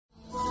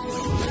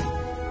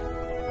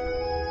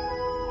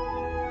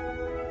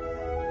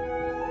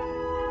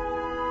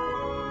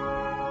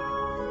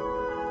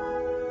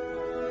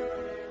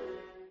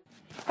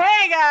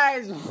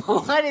guys,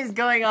 what is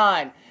going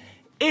on?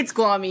 It's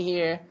Guamy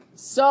here.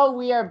 So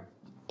we are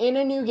in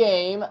a new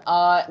game.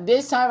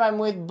 This time I'm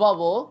with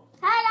Bubble.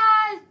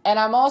 Hi guys. And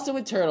I'm also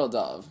with Turtle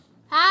Dove.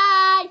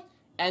 Hi.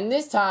 And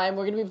this time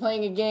we're going to be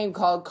playing a game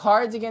called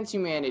Cards Against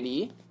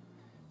Humanity.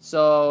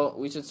 So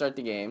we should start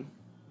the game.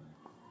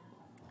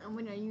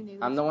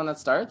 I'm the one that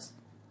starts.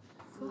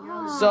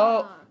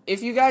 So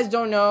if you guys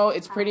don't know,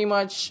 it's pretty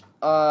much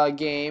a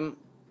game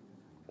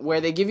where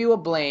they give you a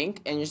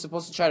blank and you're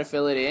supposed to try to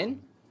fill it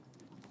in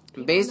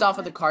based off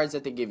of the cards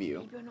that they give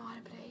you.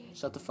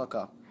 Shut the fuck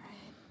up.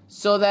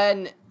 So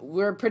then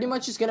we're pretty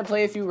much just gonna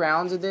play a few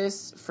rounds of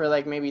this for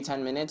like maybe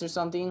 10 minutes or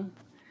something,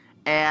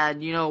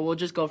 and you know, we'll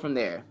just go from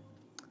there.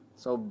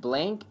 So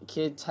blank,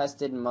 kid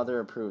tested, mother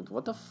approved.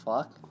 What the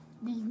fuck?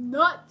 These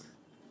nuts.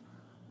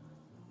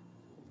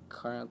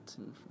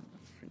 Carlton.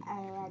 I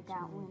like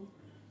that one.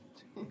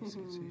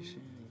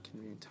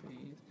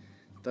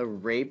 The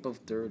rape of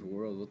third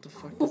world. What the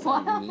fuck does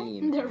that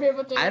mean? The rape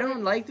of third I don't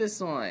world. like this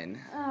one.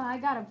 I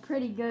got a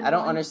pretty good I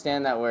don't one.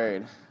 understand that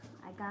word.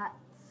 I got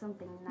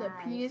something The nice.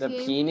 penis The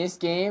game? penis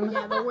game?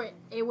 Yeah, but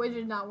a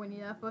wizard's not winning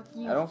that. Fuck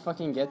you. I don't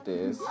fucking get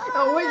this.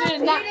 A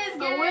wizard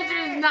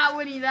is not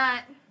winning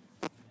that.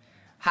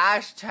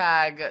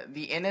 Hashtag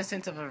the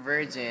innocence of a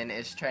virgin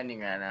is trending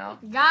right now.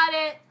 Got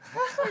it.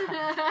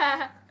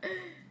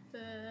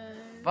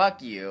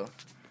 Fuck you.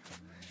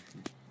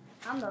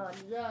 I'm the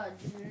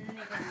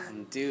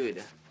judge.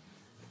 Dude.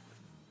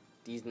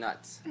 These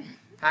nuts.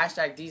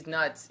 Hashtag these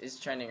nuts is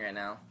trending right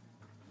now.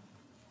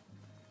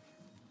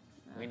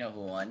 We know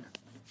who won.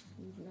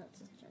 These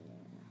nuts is trending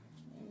right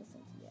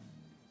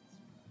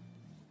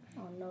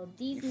now. Oh no,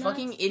 these You nuts.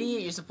 fucking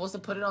idiot. You're supposed to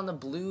put it on the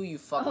blue, you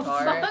fucktard.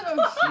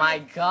 fuck. My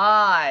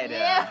god.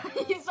 Yeah,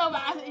 he's so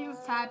bad. He was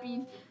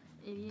tapping.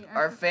 Idiot.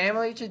 Our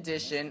family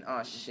tradition.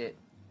 Oh shit.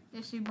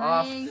 Is to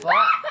Oh bring. fuck.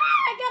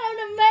 I got an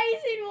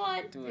amazing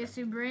one. Dude. Is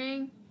to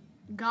bring.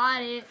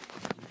 Got it.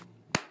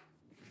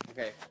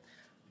 Okay.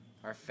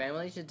 Our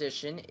family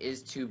tradition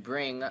is to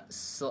bring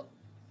sluts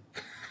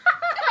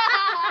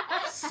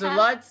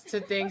to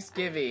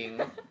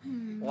Thanksgiving.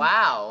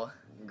 Wow.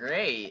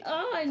 Great.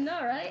 Oh, I know,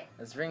 right?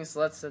 Let's bring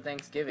sluts to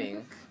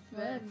Thanksgiving.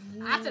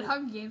 I said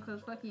Hunger Games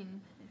because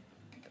fucking.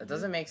 That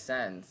doesn't make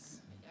sense.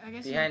 I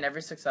guess. Behind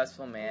every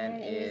successful man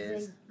There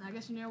is is... I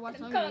guess you never watched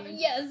Hunger Games.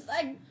 Yes,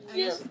 I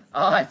just.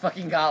 Oh, I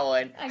fucking got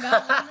one. I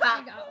got one.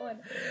 I got one.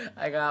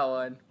 I got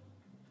one.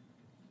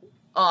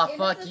 Oh, Hey,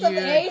 fuck this is you. an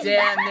age.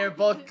 Damn, they're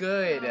both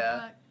good.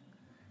 Fuck.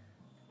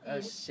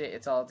 Oh, shit.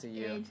 It's all to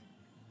you. Age.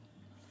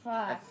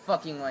 I Fuck.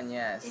 fucking won,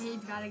 yes. Age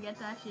gotta get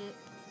that shit.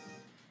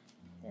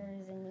 There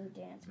is a new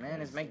dance.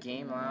 Man, is my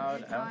game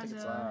loud? I don't think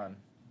it's loud.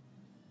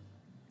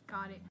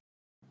 Got it.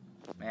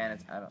 Man,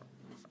 it's... I don't...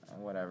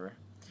 Whatever.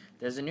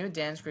 There's a new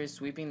dance craze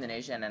sweeping the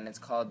nation, and it's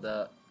called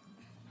the...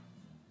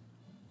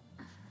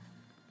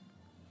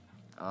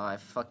 Oh, I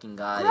fucking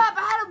got Crap, it.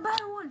 I had a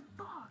better one.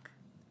 Fuck.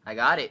 I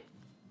got it.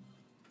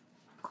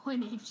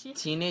 Coin ape shit.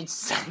 Teenage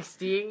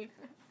sexting?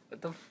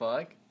 What the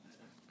fuck?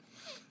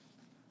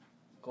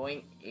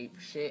 Going ape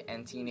shit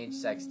and teenage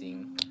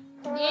sexting.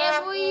 Yeah,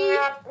 boy.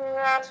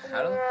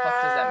 How the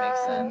fuck does that make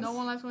sense? No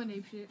one likes coin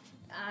ape shit.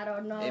 I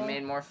don't know. It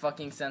made more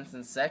fucking sense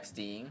than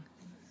sexting.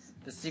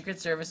 The Secret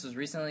Service was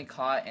recently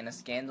caught in a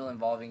scandal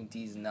involving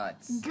these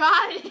nuts.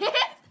 Got it.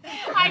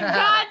 I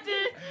got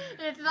it.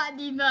 It's not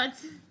the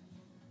nuts.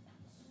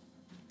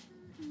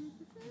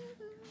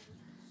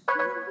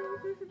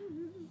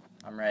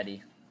 I'm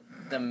ready.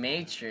 The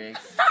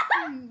Matrix.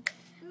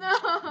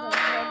 No.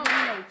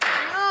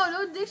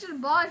 No, Dick should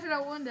ball. I should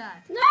have won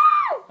that. No!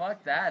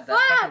 Fuck that. That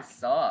fucking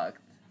sucked.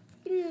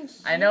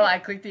 I know, I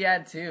clicked the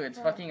ad too. It's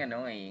fucking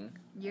annoying.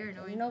 You're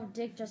annoying. No,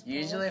 Dick just.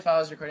 Usually if I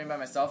was recording by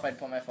myself, I'd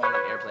put my phone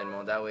in airplane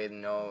mode. That way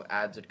no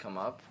ads would come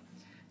up.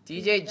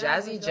 DJ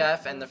Jazzy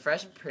Jeff and the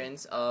Fresh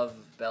Prince of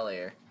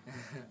Bel-Air.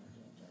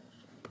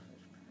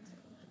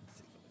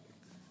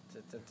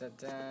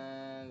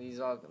 These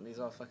all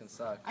fucking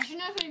suck. I should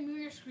know if I move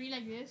your screen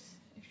like this.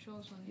 It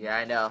shows something. Yeah,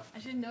 I know. I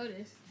should know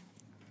this.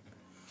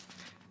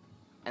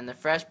 And the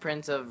Fresh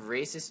Prince of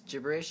Racist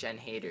Gibberish and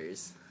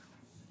Haters.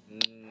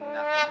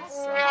 Nothing.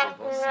 Suck.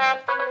 They both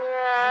suck.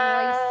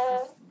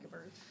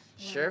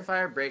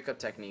 Surefire breakup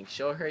technique.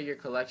 Show her your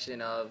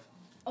collection of...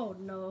 Oh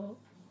no.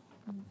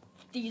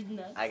 These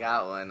nuts. I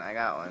got one. I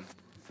got one.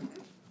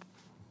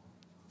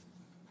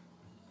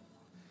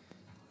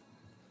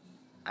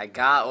 I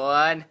got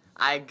one.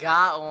 I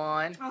got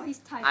one. Oh, he's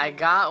typing. I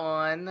got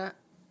one.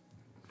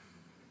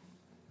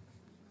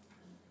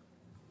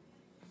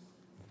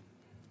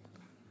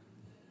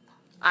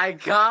 I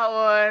got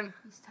one.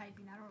 He's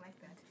typing. I don't like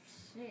that.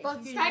 Shit, Fuck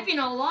he's you. typing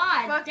a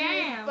lot. Fuck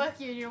Damn. you. Fuck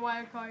you and your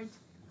wild cards.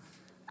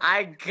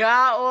 I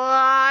got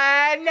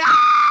one.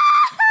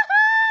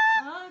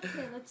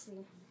 Okay, let's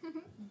see.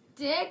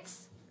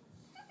 Dicks.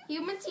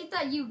 Human teeth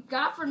that you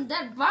got from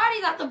dead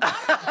bodies at the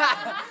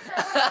bottom.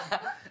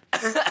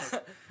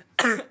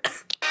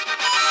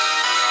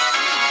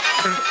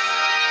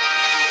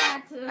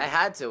 I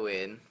had to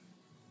win.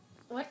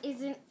 What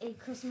isn't a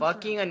Christmas?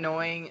 Fucking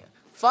annoying.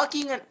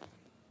 Fucking.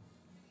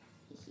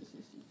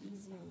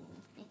 Easy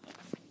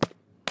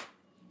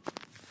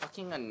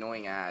fucking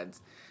annoying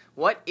ads.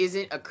 What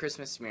isn't a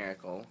Christmas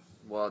miracle?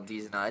 Well,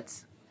 these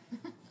nuts.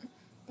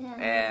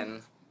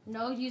 And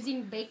no,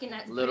 using bacon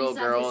at little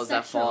girls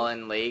that sexual. fall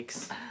in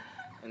lakes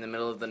in the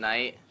middle of the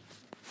night.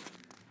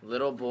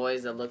 Little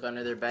boys that look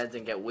under their beds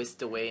and get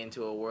whisked away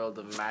into a world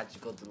of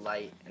magical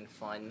delight and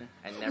fun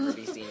and never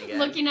be seen again.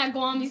 Looking at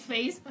Guamy's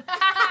face.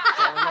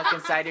 Don't look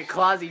inside your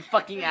closet, you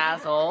fucking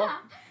asshole.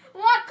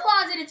 What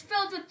closet? It's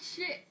filled with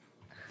shit.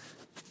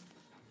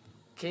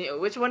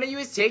 Which one of you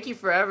is taking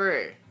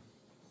forever?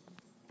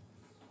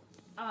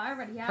 Oh, I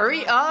already have Hurry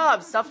one.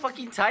 up! Stop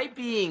fucking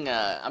typing!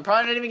 I'm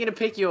probably not even gonna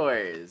pick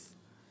yours.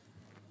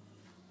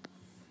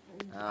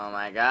 Oh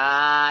my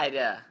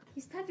god.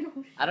 He's typing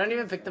whole shit. I don't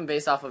even pick them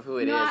based off of who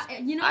it is.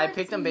 You know I what?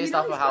 pick them based You know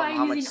off of he's how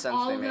probably much using sense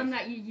all they of them make.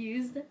 that you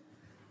used.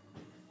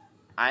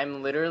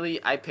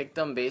 I pick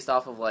them based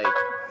off of like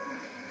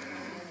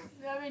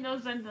That made no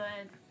sense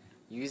then.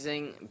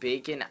 using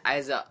bacon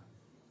as a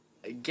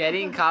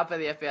getting caught by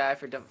the FBI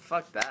for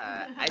fuck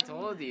that. I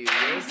told you.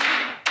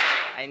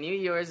 I knew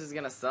yours was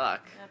gonna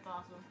suck. That's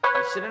awesome.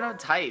 You shouldn't have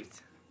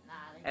typed. Nah,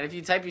 And if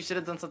you type, you should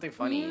have done something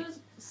funny.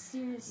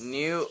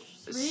 New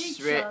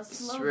Sriracha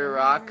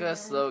Sriracha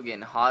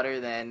slogan, hotter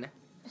than.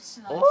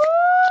 Snuts.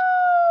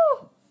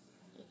 Oh!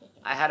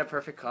 I had a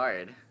perfect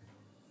card.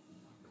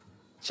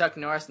 Chuck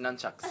Norris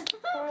nunchucks.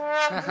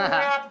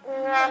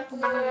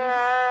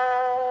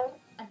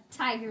 A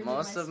tiger.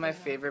 Most of my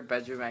favorite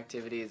bedroom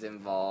activities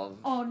involve.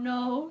 Oh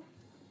no.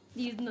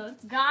 These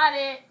nuts. Got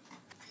it.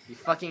 You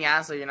fucking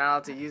asshole, you're not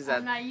allowed to use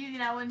I'm that. not using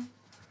that one.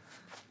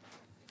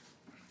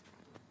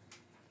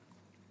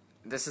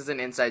 This is an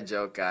inside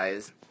joke,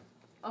 guys.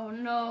 Oh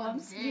no, I'm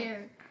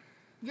scared.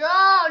 Yo,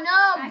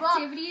 no,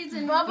 Activities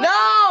and Bubba. No,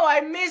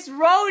 I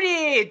miswrote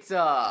it!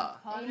 a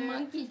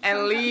monkey And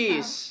chunk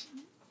leash.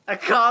 A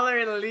collar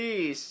and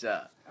leash.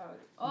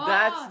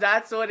 Oh,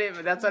 That's what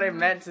I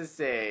meant to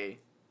say.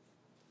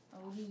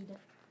 a weed.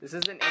 This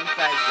is an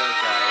inside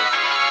joke, guys.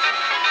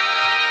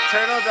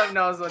 Turtle Dove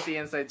knows what the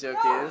inside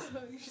joke is.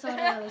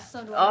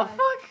 So do Oh I.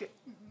 fuck!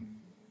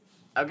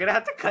 I'm gonna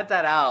have to cut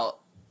that out.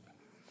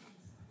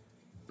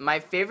 My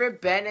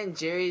favorite Ben and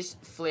Jerry's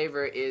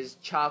flavor is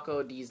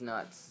Choco D's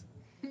Nuts.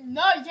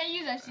 No, you can't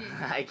use that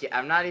shit.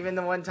 I'm not even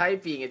the one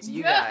typing. It's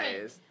you Good.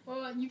 guys.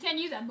 Well, you can't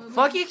use that, Bubba.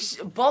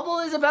 Fucking Bubble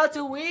is about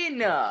to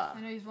win. I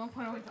know he's 1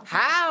 point away.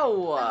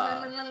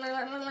 How?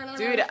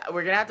 Dude,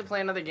 we're gonna have to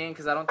play another game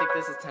because I don't think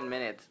this is 10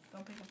 minutes.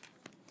 Don't pick him.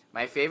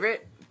 My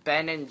favorite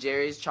Ben and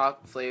Jerry's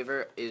choc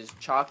flavor is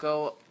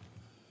Choco.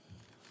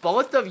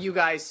 Both of you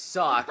guys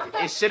suck.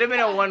 It should have been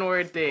a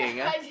one-word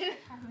thing.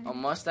 A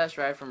mustache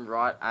ride from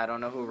Ron. I don't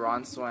know who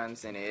Ron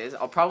Swanson is.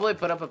 I'll probably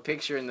put up a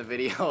picture in the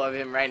video of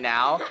him right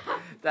now.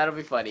 That'll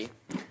be funny.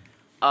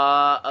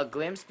 A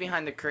glimpse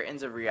behind the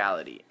curtains of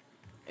reality.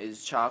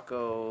 Is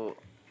Choco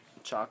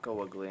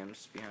a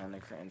glimpse behind the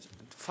curtains?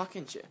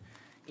 Fucking shit.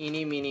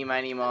 Eeny, meeny,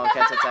 miny, mo,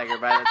 catch a tiger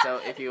by the toe.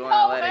 If you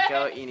wanna let it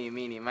go, eeny,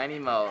 meeny, miny,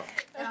 mo.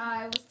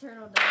 I was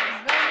turtle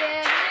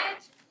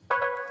doves.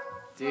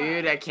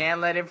 Dude, I can't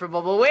let Infra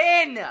Bubble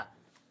win!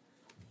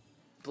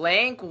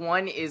 Blank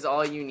one is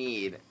all you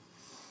need.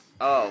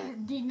 Oh.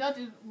 Geek Nuts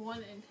is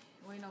one and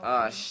wait no.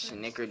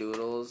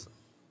 Snickerdoodles.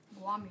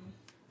 Guami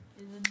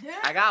is a dick.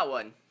 I got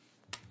one.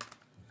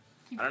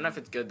 I don't know if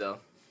it's good though.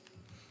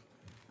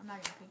 I'm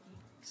not gonna pick you.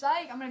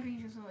 Psych, I'm gonna pick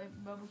you so if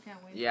Bubble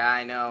can't win. Yeah,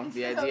 I know.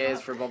 The idea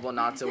is for Bubble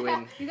not to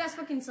win. You guys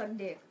fucking suck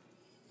dick.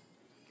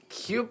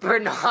 Cute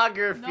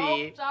pornography.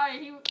 Nope, sorry.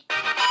 He.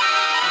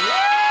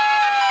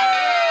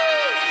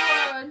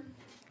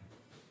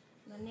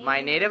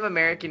 My Native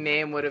American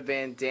name would have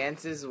been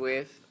Dances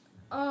with.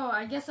 Oh,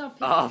 I guess I'll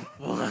pick. Oh,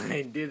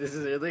 boy. Dude, this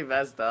is really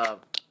messed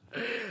up.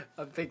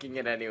 I'm picking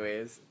it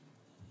anyways.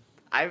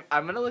 I'm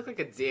gonna look like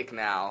a dick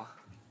now.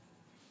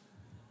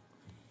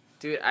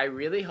 Dude, I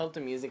really hope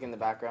the music in the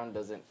background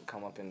doesn't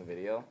come up in the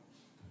video.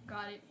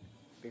 Got it.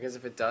 Because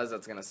if it does,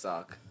 that's gonna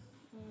suck.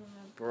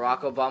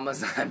 Barack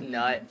Obama's a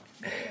nut.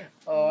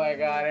 Oh my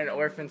god, and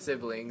orphan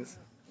siblings.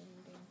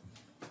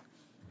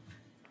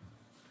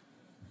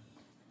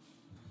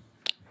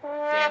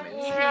 Damn it.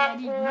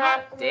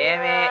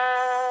 Damn it.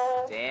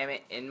 Damn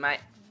it. In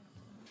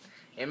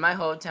my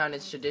hometown,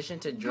 it's tradition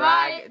to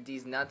drag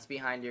these nuts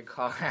behind your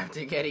car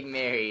after getting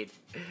married.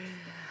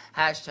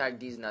 Hashtag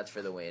these nuts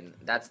for the win.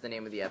 That's the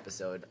name of the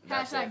episode.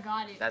 Hashtag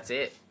got it. That's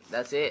it.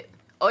 That's it.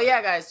 Oh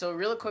yeah, guys. So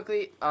real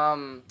quickly, I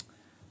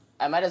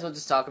might as well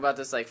just talk about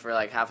this for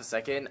half a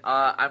second.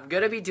 I'm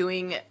gonna be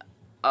doing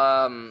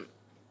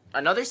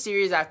another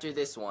series after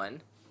this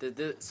one.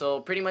 So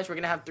pretty much we're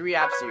gonna have 3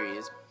 app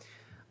series.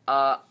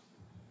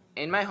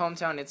 In my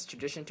hometown, it's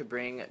tradition to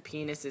bring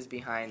penises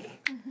behind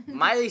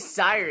Miley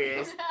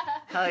Cyrus.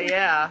 Hell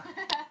yeah.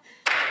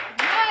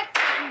 What?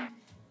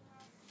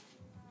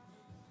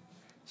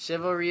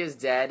 Chivalry is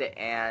dead,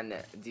 and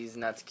these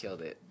nuts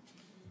killed it.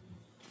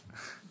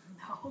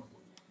 No.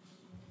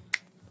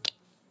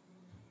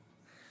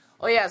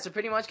 Oh yeah, so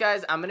pretty much,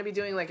 guys, I'm gonna be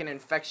doing an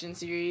infection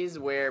series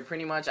where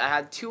pretty much I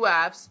had 2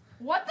 apps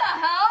What the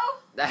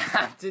hell? that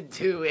have to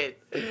do with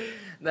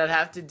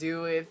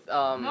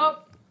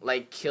Nope.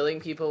 like killing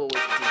people with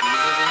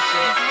diseases and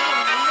shit.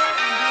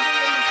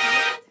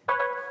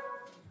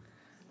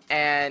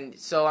 And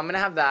so I'm gonna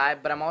have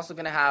that, but I'm also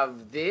gonna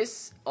have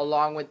this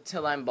along with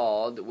Till I'm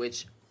Bald,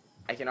 which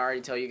I can already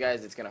tell you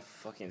guys it's gonna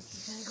fucking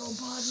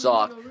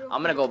suck.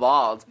 I'm gonna go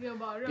bald.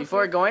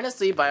 Before going to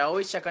sleep, I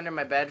always check under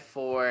my bed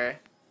for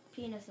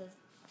penises.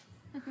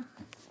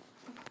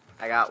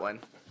 I got one.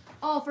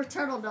 Oh, for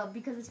Turtle Dove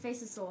because his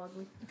face is so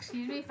ugly.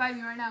 Excuse me, fight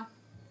me right now.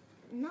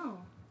 No.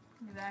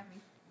 Exactly.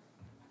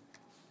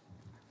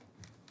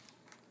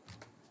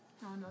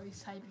 Oh no,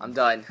 he's typing. I'm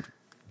done.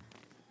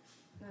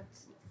 Let's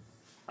see.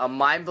 A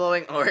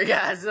mind-blowing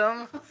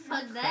orgasm?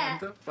 Fuck that.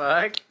 What the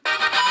fuck?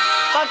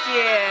 Fuck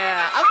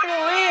yeah! I'm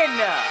gonna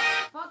win!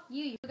 Fuck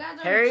you. You guys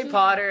are Harry cheating.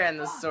 Potter and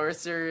the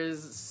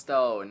Sorcerer's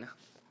Stone.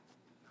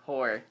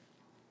 Whore.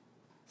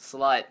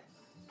 Slut.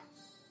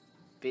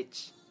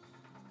 Bitch.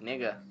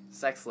 Nigga.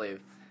 Sex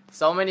slave.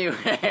 So many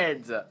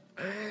words.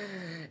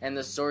 And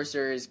the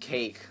Sorcerer's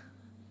Cake.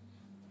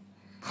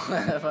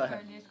 Discard.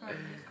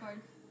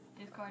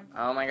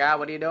 Oh my god,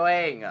 what are you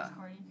doing?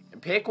 Discarding.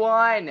 Pick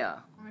one! I'm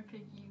gonna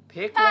pick you.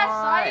 Pick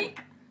Ah, one! psych!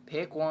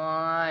 Pick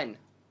one!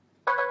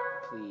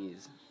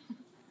 Please.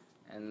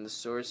 And the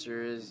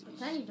Sorcerer's...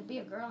 Pretending to be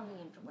a girl in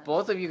the intellect.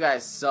 Both of you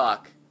guys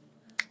suck.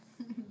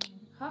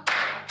 Huh? What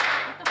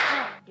the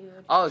fuck, dude?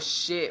 Oh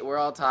shit, we're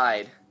all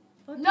tied.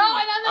 No, I'm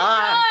on the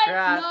Ah, side!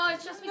 crap. No,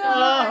 it's just Oh,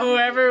 because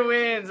whoever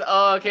wins.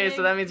 Oh, okay,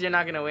 so that means you're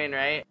not gonna win,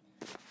 right?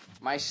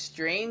 My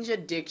strange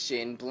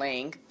addiction,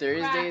 blank,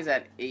 Thursdays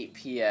at 8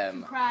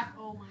 p.m. Crack.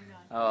 Oh my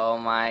god. Oh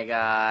my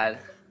god.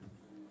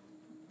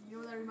 You know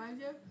what that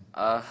reminds you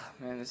of?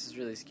 Man, this is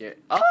really scary.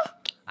 Oh,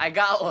 I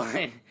got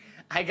one.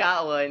 I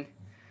got one.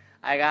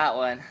 I got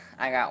one.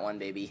 I got one,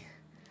 baby.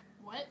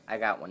 What? I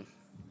got one.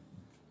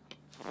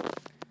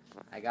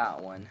 I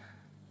got one.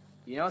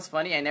 You know what's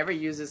funny? I never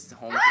use this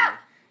home thing.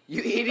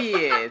 You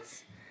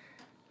idiots.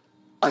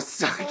 A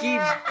sucky.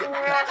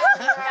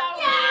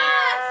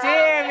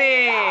 Damn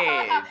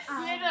it!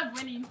 You ended up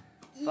winning.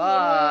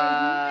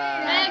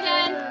 Fuck.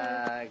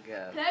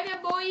 Play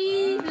again, boy.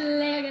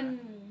 Legan.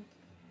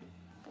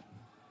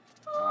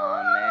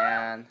 Oh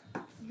man.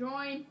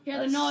 Join. Hear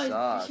That the noise,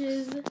 sucks.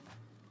 bitches.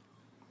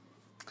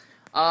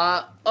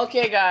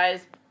 Okay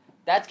guys.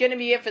 That's gonna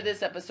be it for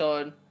this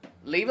episode.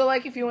 Leave a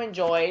like if you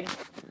enjoyed.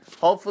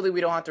 Hopefully we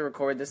don't have to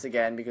record this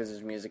again because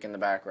there's music in the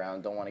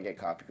background. Don't want to get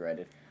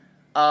copyrighted.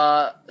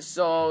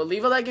 So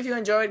leave a like if you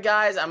enjoyed,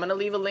 guys. I'm gonna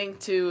leave a link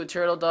to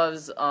Turtle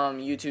Dove's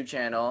YouTube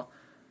channel.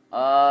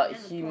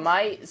 He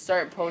might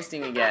start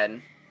posting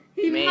again.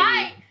 Maybe.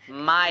 might.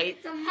 Might.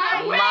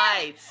 I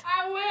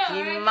will.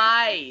 He alright?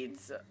 might.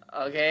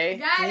 Okay?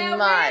 Guys, He I will.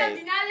 might.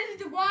 Do not listen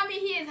to Guami.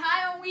 He is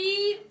high on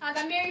weed. I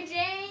got Mary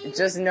Jane.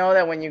 Just know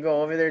that when you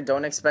go over there,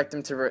 don't expect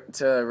him to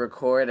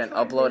record and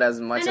upload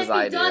as much And as if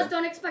I he do. does,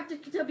 don't expect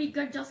it to be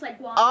good just like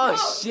Guam.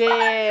 Oh shit!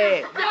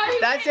 No, you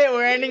That's it.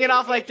 We're ending it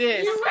off like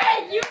this. You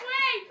win. You win.